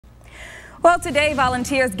Well, today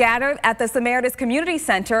volunteers gathered at the Samaritas Community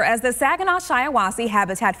Center as the Saginaw Shiawassee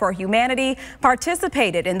Habitat for Humanity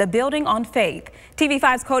participated in the Building on Faith.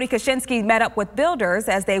 TV5's Cody Kaczynski met up with builders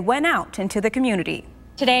as they went out into the community.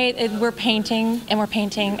 Today we're painting and we're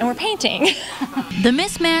painting and we're painting. The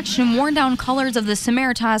mismatched and worn down colors of the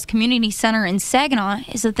Samaritas Community Center in Saginaw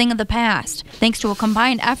is a thing of the past, thanks to a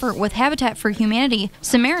combined effort with Habitat for Humanity,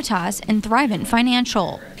 Samaritas, and Thrivent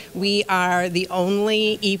Financial. We are the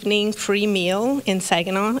only evening free meal in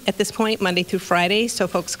Saginaw at this point, Monday through Friday, so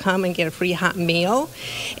folks come and get a free hot meal.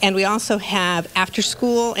 And we also have after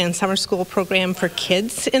school and summer school program for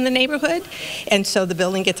kids in the neighborhood, and so the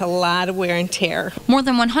building gets a lot of wear and tear. More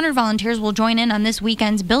than 100 volunteers will join in on this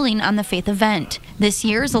weekend's Building on the Faith event. This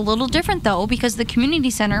year is a little different though, because the community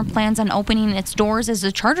center plans on opening its doors as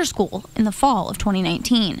a charter school in the fall of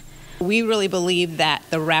 2019. We really believe that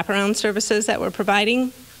the wraparound services that we're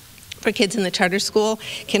providing for kids in the charter school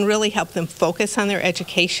can really help them focus on their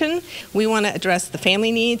education. We want to address the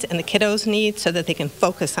family needs and the kiddos' needs so that they can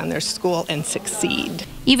focus on their school and succeed.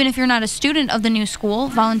 Even if you're not a student of the new school,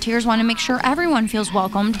 volunteers want to make sure everyone feels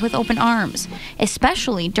welcomed with open arms,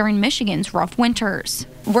 especially during Michigan's rough winters.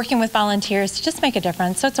 Working with volunteers to just make a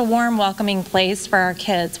difference. So it's a warm, welcoming place for our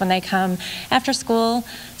kids when they come after school.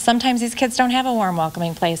 Sometimes these kids don't have a warm,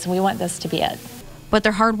 welcoming place, and we want this to be it. But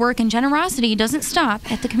their hard work and generosity doesn't stop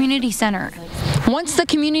at the community center. Once the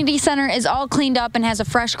community center is all cleaned up and has a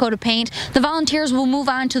fresh coat of paint, the volunteers will move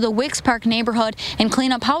on to the Wicks Park neighborhood and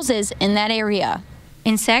clean up houses in that area.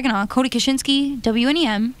 In Saginaw, Cody Kaczynski,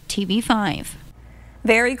 WNEM TV5.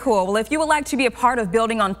 Very cool. Well, if you would like to be a part of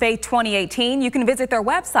Building on Faith 2018, you can visit their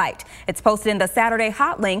website. It's posted in the Saturday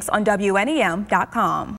hot links on WNEM.com.